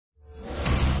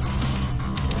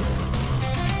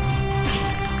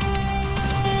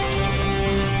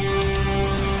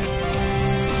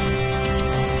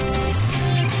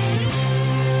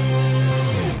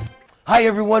Hi,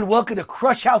 everyone. Welcome to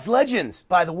Krush House Legends.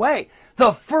 By the way,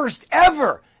 the first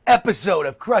ever episode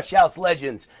of Krush House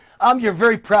Legends. I'm your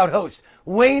very proud host,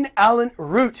 Wayne Allyn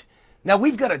Root. Now,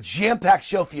 we've got a jam-packed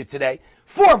show for you today.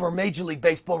 Former Major League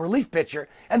Baseball relief pitcher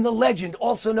and the legend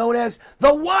also known as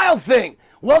the Wild Thing.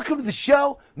 Welcome to the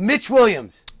show, Mitch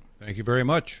Williams. Thank you very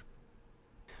much.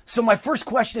 So my first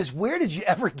question is, where did you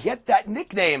ever get that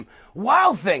nickname,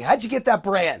 Wild Thing? How'd you get that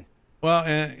brand? Well,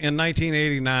 in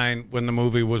 1989, when the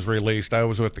movie was released, I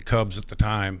was with the Cubs at the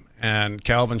time, and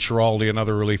Calvin Schiraldi,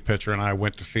 another relief pitcher, and I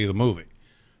went to see the movie.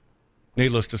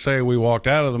 Needless to say, we walked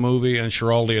out of the movie, and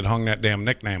Schiraldi had hung that damn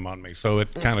nickname on me. So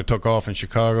it kind of took off in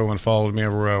Chicago and followed me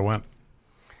everywhere I went.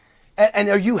 And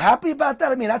are you happy about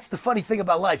that? I mean, that's the funny thing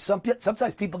about life.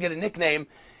 Sometimes people get a nickname,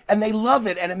 and they love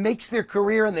it, and it makes their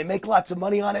career, and they make lots of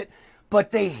money on it,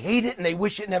 but they hate it, and they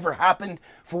wish it never happened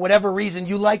for whatever reason.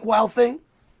 You like Wild Thing?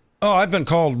 Oh, I've been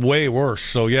called way worse.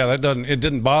 So yeah, it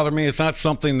didn't bother me. It's not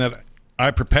something that I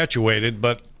perpetuated,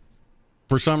 but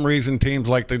for some reason teams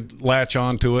like to latch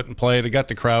on to it and play it. It got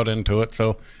the crowd into it.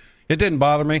 So it didn't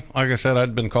bother me. Like I said,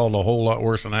 I'd been called a whole lot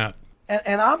worse than that.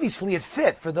 And obviously it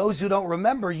fit. For those who don't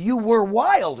remember, you were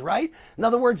wild, right? In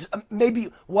other words,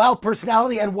 maybe wild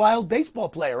personality and wild baseball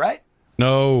player, right?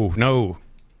 No.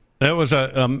 That was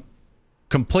a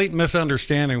complete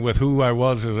misunderstanding with who I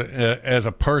was as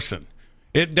a person.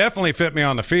 It definitely fit me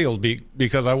on the field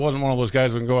because I wasn't one of those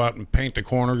guys who can go out and paint the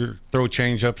corner, throw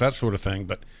change-ups, that sort of thing.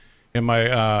 But in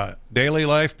my daily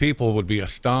life, people would be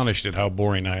astonished at how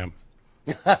boring I am.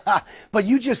 But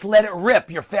you just let it rip.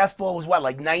 Your fastball was what,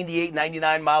 like 98,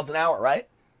 99 miles an hour, right?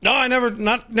 No, I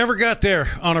never got there.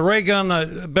 On a ray gun,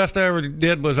 the best I ever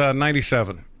did was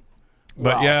 97.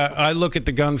 But Wow. yeah, I look at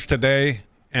the guns today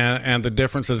and the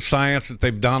difference of the science that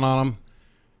they've done on them.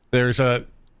 There's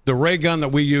the ray gun that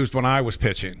we used when I was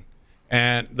pitching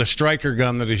and the striker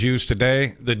gun that is used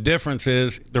today. The difference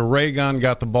is the ray gun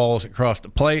got the balls across the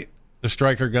plate. The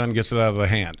striker gun gets it out of the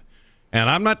hand.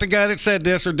 And I'm not the guy that said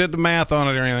this or did the math on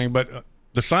it or anything, but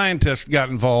the scientists got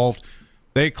involved.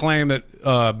 They claim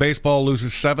that baseball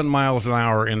loses 7 miles an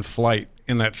hour in flight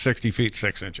in that 60 feet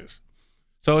 6 inches.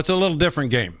 So it's a little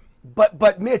different game.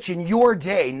 But Mitch, in your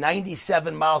day,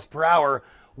 97 miles per hour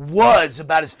was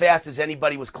about as fast as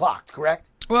anybody was clocked, correct?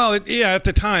 Well, yeah, at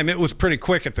the time, it was pretty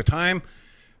quick at the time.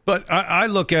 But I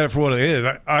look at it for what it is.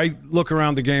 I look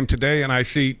around the game today, and I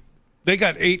see they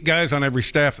got 8 guys on every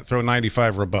staff that throw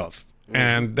 95 or above.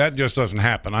 And that just doesn't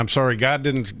happen. I'm sorry, God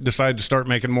didn't decide to start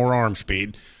making more arm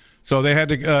speed. So they had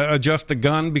to adjust the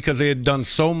gun because they had done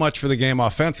so much for the game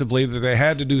offensively that they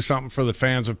had to do something for the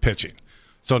fans of pitching.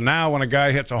 So now when a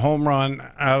guy hits a home run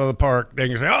out of the park, they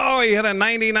can say, oh, he hit a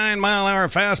 99-mile-an-hour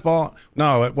fastball.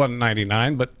 No, it wasn't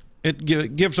 99, but it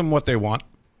gives them what they want,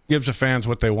 gives the fans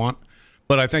what they want.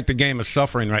 But I think the game is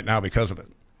suffering right now because of it.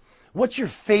 What's your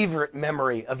favorite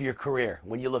memory of your career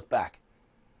when you look back?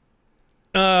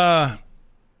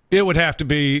 It would have to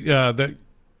be the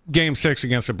Game 6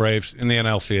 against the Braves in the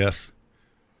NLCS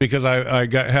because I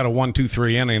had a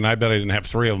 1-2-3 inning, and I bet I didn't have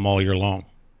 3 of them all year long.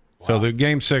 Wow. So the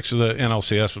Game 6 of the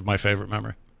NLCS was my favorite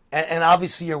memory. And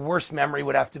obviously your worst memory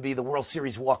would have to be the World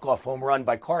Series walk-off home run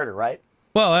by Carter, right?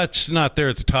 Well, that's not there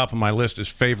at the top of my list as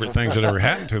favorite things that ever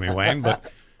happened to me, Wayne,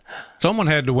 but someone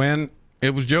had to win. It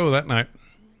was Joe that night.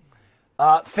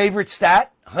 Favorite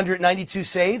stat, 192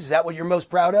 saves. Is that what you're most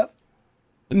proud of?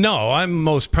 No, I'm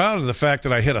most proud of the fact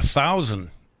that I hit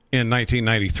 1,000 in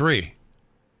 1993.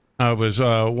 I was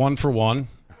 1 for 1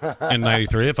 in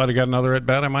 93. If I'd have got another at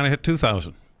bat, I might have hit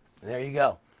 2,000. There you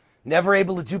go. Never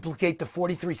able to duplicate the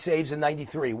 43 saves in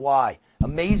 93. Why?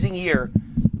 Amazing year.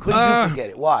 Couldn't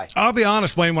duplicate it. Why? I'll be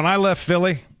honest, Wayne. When I left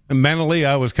Philly, mentally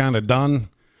I was kind of done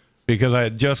because I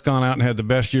had just gone out and had the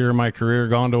best year of my career,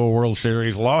 gone to a World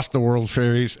Series, lost the World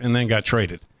Series, and then got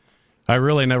traded. I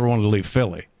really never wanted to leave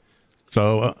Philly.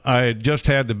 So I had just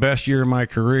had the best year of my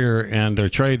career, and they're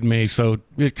trading me. So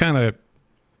it kind of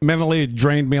mentally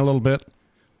drained me a little bit,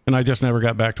 and I just never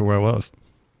got back to where I was.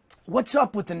 What's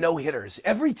up with the no-hitters?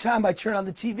 Every time I turn on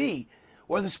the TV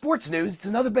or the sports news, it's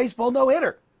another baseball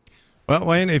no-hitter. Well,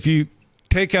 Wayne, if you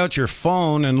take out your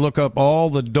phone and look up all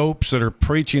the dopes that are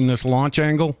preaching this launch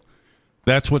angle,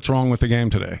 that's what's wrong with the game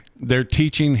today. They're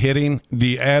teaching hitting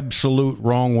the absolute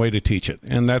wrong way to teach it,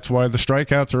 and that's why the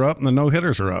strikeouts are up and the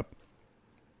no-hitters are up.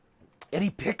 Any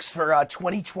picks for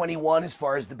 2021 as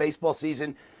far as the baseball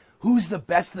season? Who's the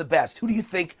best of the best? Who do you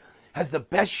think has the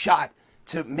best shot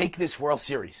to make this World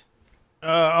Series?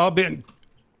 If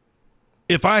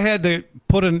I had to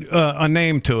put a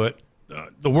name to it,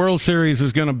 the World Series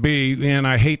is going to be, and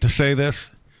I hate to say this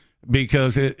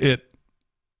because it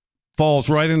falls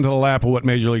right into the lap of what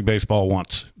Major League Baseball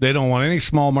wants. They don't want any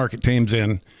small market teams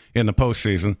in. in the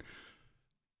postseason.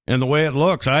 And the way it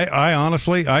looks, I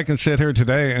honestly, I can sit here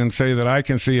today and say that I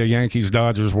can see a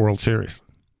Yankees-Dodgers World Series.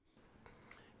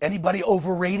 Anybody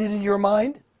overrated in your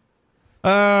mind?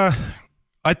 I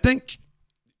think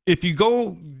if you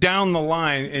go down the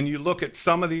line and you look at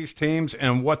some of these teams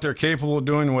and what they're capable of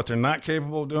doing and what they're not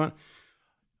capable of doing,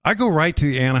 I go right to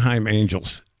the Anaheim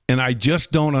Angels. And I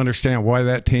just don't understand why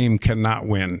that team cannot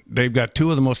win. They've got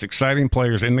two of the most exciting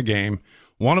players in the game.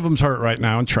 One of them's hurt right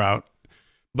now in Trout.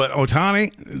 But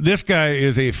Ohtani, this guy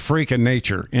is a freak of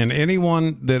nature. And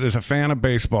anyone that is a fan of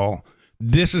baseball,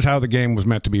 this is how the game was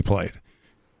meant to be played.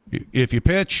 If you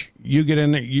pitch, you get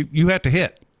in there, you have to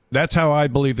hit. That's how I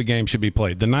believe the game should be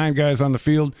played. The 9 guys on the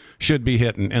field should be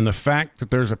hitting. And the fact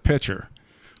that there's a pitcher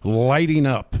lighting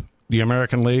up the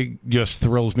American League just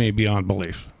thrills me beyond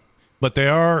belief. But they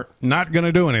are not going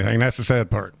to do anything. That's the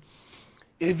sad part.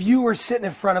 If you were sitting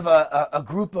in front of a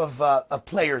group of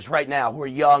players right now who are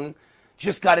young,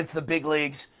 just got into the big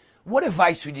leagues, what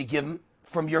advice would you give them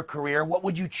from your career? What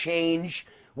would you change?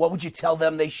 What would you tell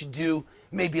them they should do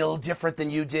maybe a little different than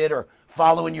you did or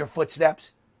follow in your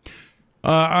footsteps?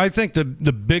 I think the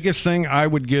biggest thing I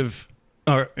would give,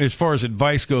 as far as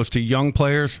advice goes to young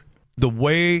players, the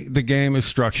way the game is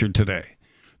structured today,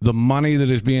 the money that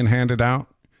is being handed out,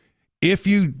 if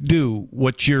you do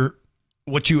what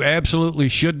you absolutely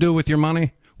should do with your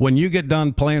money, when you get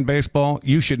done playing baseball,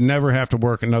 you should never have to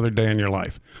work another day in your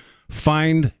life.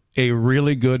 Find a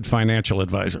really good financial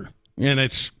advisor. And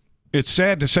it's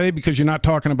sad to say because you're not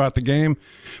talking about the game,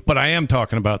 but I am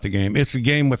talking about the game. It's the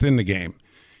game within the game.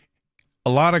 A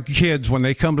lot of kids, when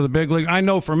they come to the big league, I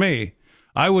know for me,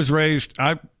 I was raised,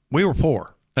 we were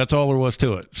poor. That's all there was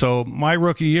to it. So my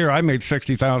rookie year, I made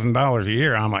 $60,000 a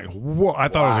year. I'm like, whoa, I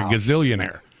thought I was a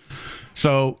gazillionaire.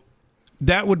 So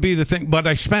that would be the thing, but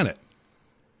I spent it.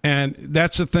 And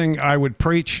that's the thing I would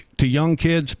preach to young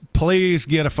kids. Please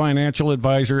get a financial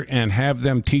advisor and have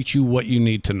them teach you what you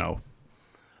need to know.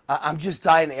 I'm just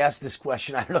dying to ask this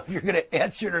question. I don't know if you're going to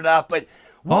answer it or not, but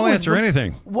I'll answer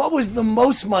anything. What was the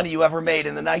most money you ever made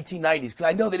in the 1990s? Because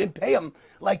I know they didn't pay them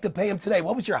like they pay them today.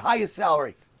 What was your highest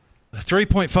salary?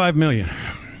 $3.5 million.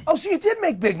 Oh, so you did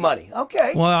make big money.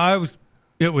 Okay. Well,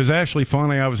 it was actually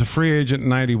funny. I was a free agent in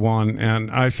 91, and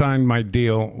I signed my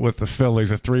deal with the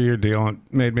Phillies, a 3-year deal, and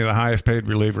it made me the highest paid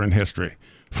reliever in history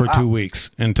for 2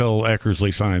 weeks until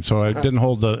Eckersley signed. So I didn't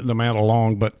hold the mantle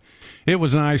long, but it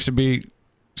was nice to be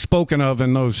spoken of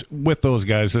with those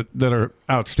guys that are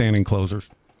outstanding closers.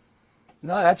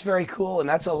 No, that's very cool, and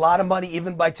that's a lot of money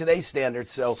even by today's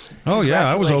standards. So, oh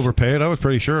yeah, I was overpaid. I was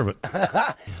pretty sure of it.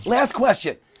 Last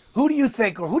question: who do you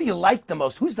think, or who do you like the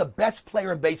most? Who's the best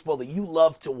player in baseball that you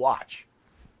love to watch?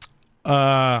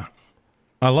 I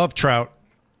love Trout,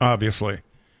 obviously,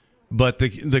 but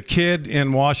the kid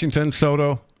in Washington,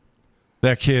 Soto,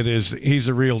 that kid he's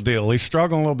the real deal. He's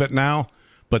struggling a little bit now,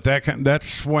 but that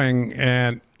swing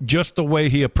and just the way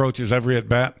he approaches every at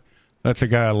bat, that's a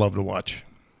guy I love to watch.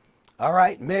 All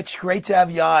right, Mitch, great to have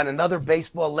you on. Another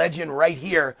baseball legend right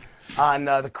here on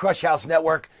the Krush House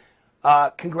Network.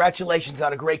 Congratulations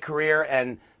on a great career,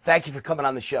 and thank you for coming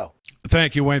on the show.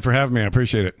 Thank you, Wayne, for having me. I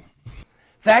appreciate it.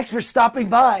 Thanks for stopping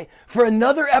by for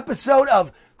another episode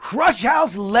of Krush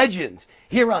House Legends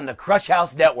here on the Krush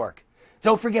House Network.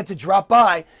 Don't forget to drop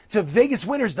by to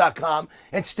VegasWinners.com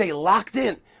and stay locked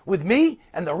in with me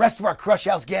and the rest of our Krush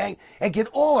House gang and get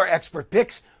all our expert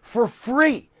picks for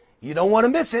free. You don't want to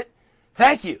miss it.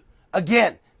 Thank you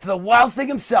again to the wild thing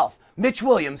himself, Mitch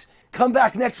Williams. Come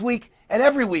back next week and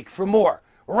every week for more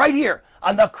right here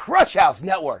on the Krush House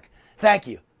Network. Thank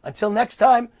you. Until next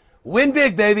time, win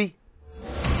big, baby.